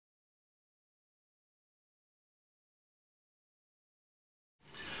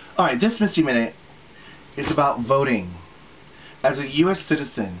Alright, this Misty Minute is about voting. As a U.S.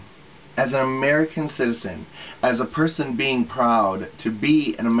 citizen, as an American citizen, as a person being proud to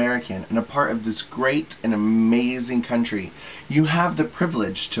be an American and a part of this great and amazing country, you have the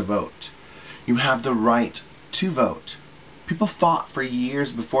privilege to vote. You have the right to vote. People fought for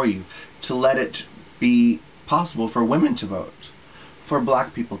years before you to let it be possible for women to vote, for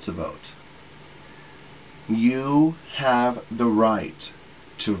black people to vote. You have the right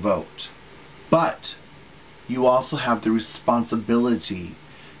to vote, but you also have the responsibility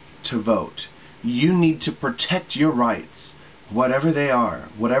to vote. You need to protect your rights, whatever they are,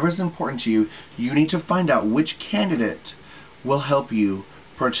 whatever is important to you. You need to find out which candidate will help you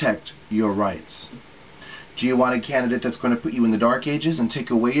protect your rights. Do you want a candidate that's going to put you in the dark ages and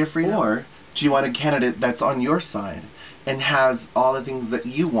take away your freedom? Or do you want a candidate that's on your side and has all the things that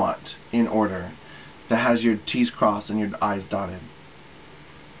you want in order, that has your T's crossed and your I's dotted?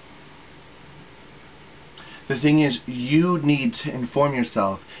 The thing is, you need to inform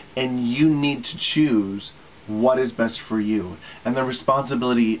yourself and you need to choose what is best for you. And the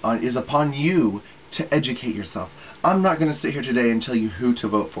responsibility is upon you to educate yourself. I'm not going to sit here today and tell you who to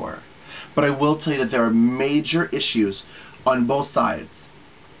vote for, but I will tell you that there are major issues on both sides.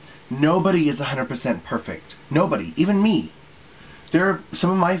 Nobody is 100% perfect. Nobody, even me. Some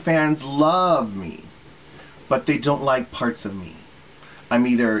of my fans love me, but they don't like parts of me. I'm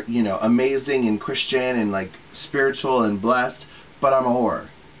either, amazing and Christian and like spiritual and blessed, but I'm a whore.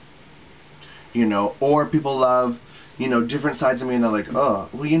 Or people love, different sides of me and they're like, oh,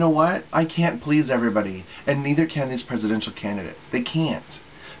 well, you know what? I can't please everybody. And neither can these presidential candidates. They can't.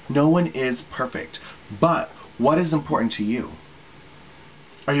 No one is perfect. But what is important to you?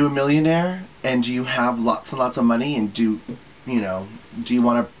 Are you a millionaire and do you have lots and lots of money, and do you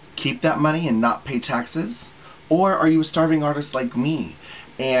want to keep that money and not pay taxes? Or are you a starving artist like me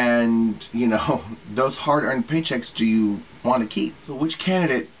and, those hard-earned paychecks do you want to keep? So which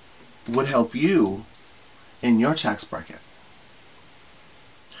candidate would help you in your tax bracket?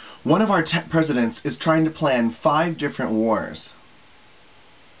 One of our presidents is trying to plan 5 different wars.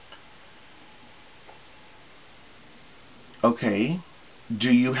 Okay,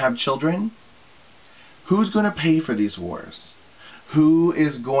 do you have children? Who's going to pay for these wars? Who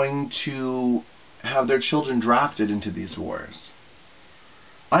is going to have their children drafted into these wars?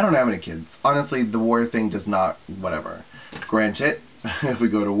 I don't have any kids. Honestly, the war thing does not, whatever. Granted, if we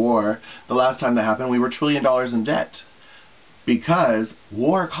go to war, the last time that happened, we were $1 trillion in debt. Because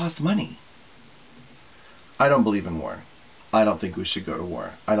war costs money. I don't believe in war. I don't think we should go to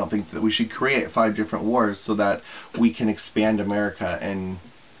war. I don't think that we should create 5 different wars so that we can expand America and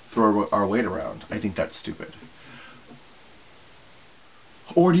throw our weight around. I think that's stupid.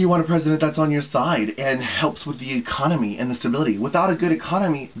 Or do you want a president that's on your side and helps with the economy and the stability? Without a good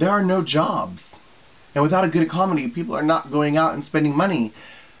economy, there are no jobs. And without a good economy, people are not going out and spending money.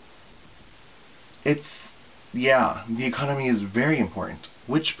 The economy is very important.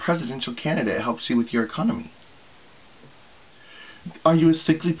 Which presidential candidate helps you with your economy? Are you a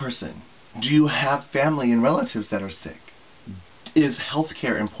sickly person? Do you have family and relatives that are sick? Is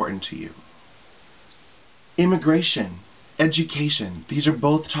healthcare important to you? Immigration, education, these are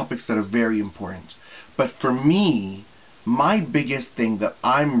both topics that are very important. But for me, my biggest thing that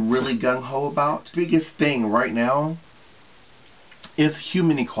I'm really gung-ho about, the biggest thing right now, is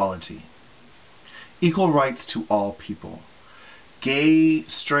human equality. Equal rights to all people. Gay,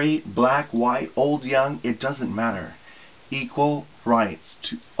 straight, black, white, old, young, it doesn't matter. Equal rights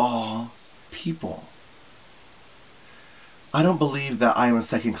to all people. I don't believe that I am a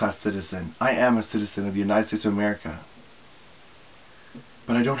second-class citizen. I am a citizen of the United States of America.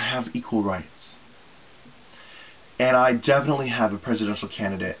 But I don't have equal rights. And I definitely have a presidential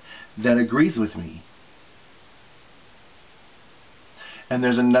candidate that agrees with me. And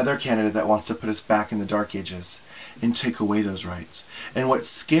there's another candidate that wants to put us back in the dark ages and take away those rights. And what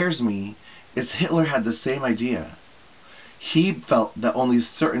scares me is Hitler had the same idea. He felt that only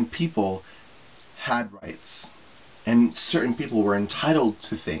certain people had rights and certain people were entitled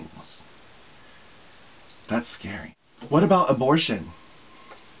to things. That's scary. What about abortion?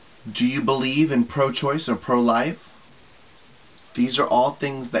 Do you believe in pro-choice or pro-life? These are all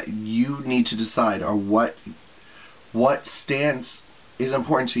things that you need to decide, or what stance is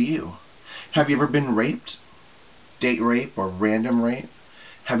important to you. Have you ever been raped? Date rape or random rape?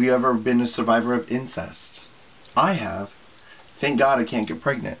 Have you ever been a survivor of incest? I have. Thank God I can't get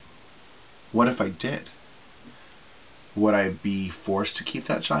pregnant. What if I did? Would I be forced to keep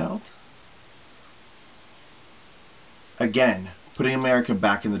that child? Again, putting America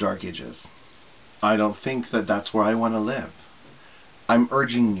back in the dark ages. I don't think that that's where I want to live. I'm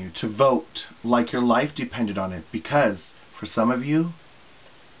urging you to vote like your life depended on it, because for some of you,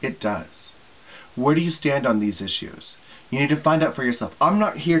 it does. Where do you stand on these issues? You need to find out for yourself. I'm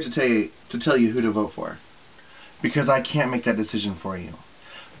not here to tell you who to vote for, because I can't make that decision for you.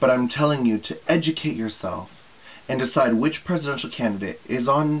 But I'm telling you to educate yourself and decide which presidential candidate is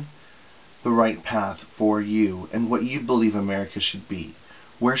on the right path for you and what you believe America should be.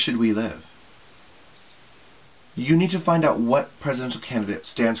 Where should we live? You need to find out what presidential candidate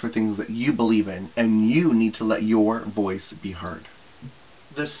stands for things that you believe in, and you need to let your voice be heard.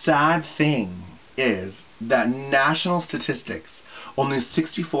 The sad thing is that national statistics, only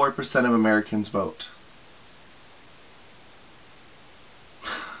 64% of Americans vote.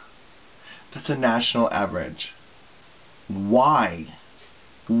 That's a national average. Why?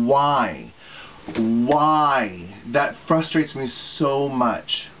 Why? Why? That frustrates me so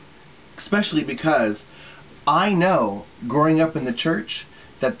much. Especially because I know, growing up in the church,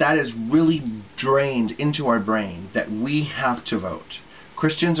 that is really drained into our brain, that we have to vote.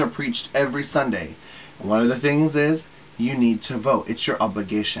 Christians are preached every Sunday. One of the things is, you need to vote. It's your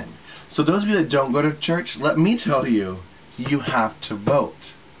obligation. So those of you that don't go to church, let me tell you, you have to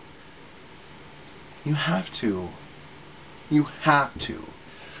vote. You have to. You have to.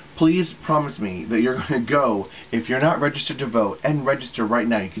 Please promise me that you're going to go, if you're not registered to vote, and register right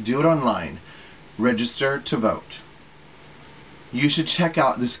now. You can do it online. Register to vote. You should check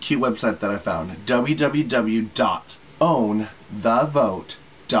out this cute website that I found,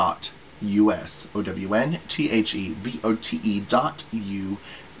 www.ownthevote.us.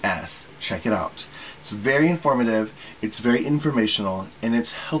 OWNTHEVOTE.US. Check it out. It's very informative, it's very informational, and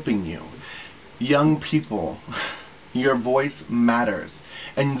it's helping you. Young people, your voice matters.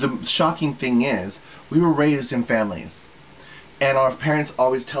 And the shocking thing is, we were raised in families, and our parents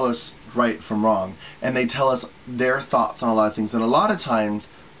always tell us right from wrong, and they tell us their thoughts on a lot of things, and a lot of times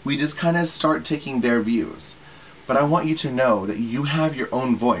we just kind of start taking their views. But I want you to know that you have your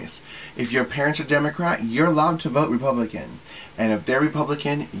own voice. If your parents are Democrat, you're allowed to vote Republican. And if they're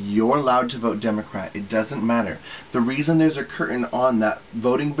Republican, you're allowed to vote Democrat. It doesn't matter. The reason there's a curtain on that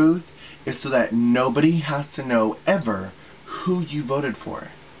voting booth is so that nobody has to know ever who you voted for.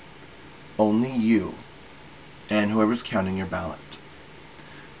 Only you and whoever's counting your ballot.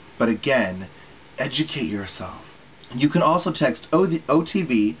 But again, educate yourself. You can also text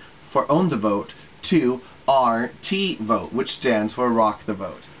OTV for Own the Vote to RT Vote, which stands for Rock the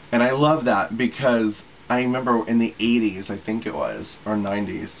Vote. And I love that because I remember in the 80s, I think it was, or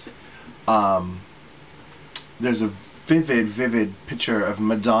 90s, there's a vivid picture of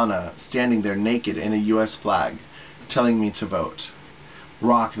Madonna standing there naked in a US flag telling me to vote.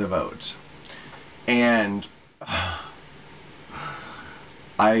 Rock the vote. And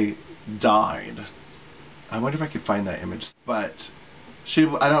I died. I wonder if I could find that image. But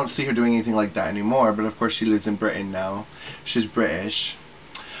I don't see her doing anything like that anymore, but of course she lives in Britain now. She's British.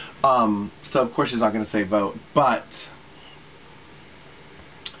 So of course she's not going to say vote, but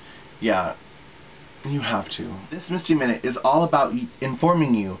yeah, you have to. This Misty Minute is all about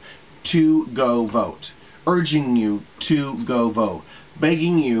informing you to go vote, urging you to go vote,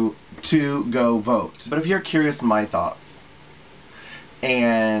 begging you to go vote. But if you're curious my thoughts,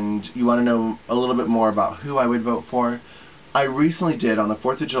 and you want to know a little bit more about who I would vote for, I recently did on the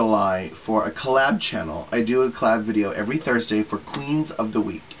 4th of July for a collab channel. I do a collab video every Thursday for Queens of the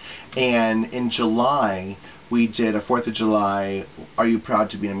Week. And in July, we did a 4th of July, Are You Proud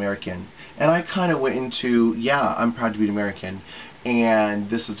to Be an American? And I kind of went into, yeah, I'm proud to be an American, and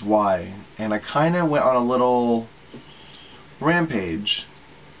this is why. And I kind of went on a little rampage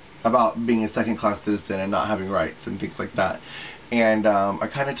about being a second-class citizen and not having rights and things like that. And I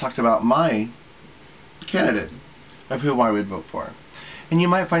kind of talked about my candidate of who I would vote for. And you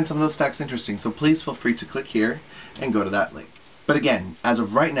might find some of those facts interesting, so please feel free to click here and go to that link. But again, as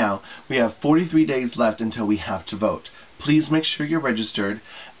of right now, we have 43 days left until we have to vote. Please make sure you're registered,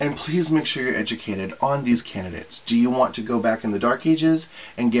 and please make sure you're educated on these candidates. Do you want to go back in the dark ages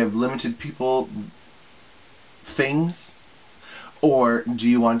and give limited people things? Or do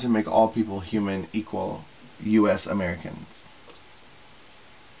you want to make all people human, equal U.S. Americans?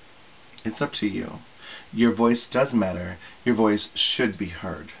 It's up to you. Your voice does matter. Your voice should be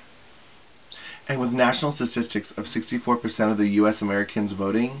heard. And with national statistics of 64% of the U.S. Americans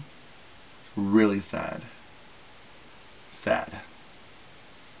voting, it's really sad. Sad.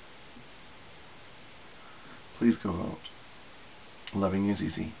 Please go vote. Loving you is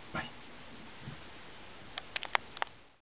easy. Bye.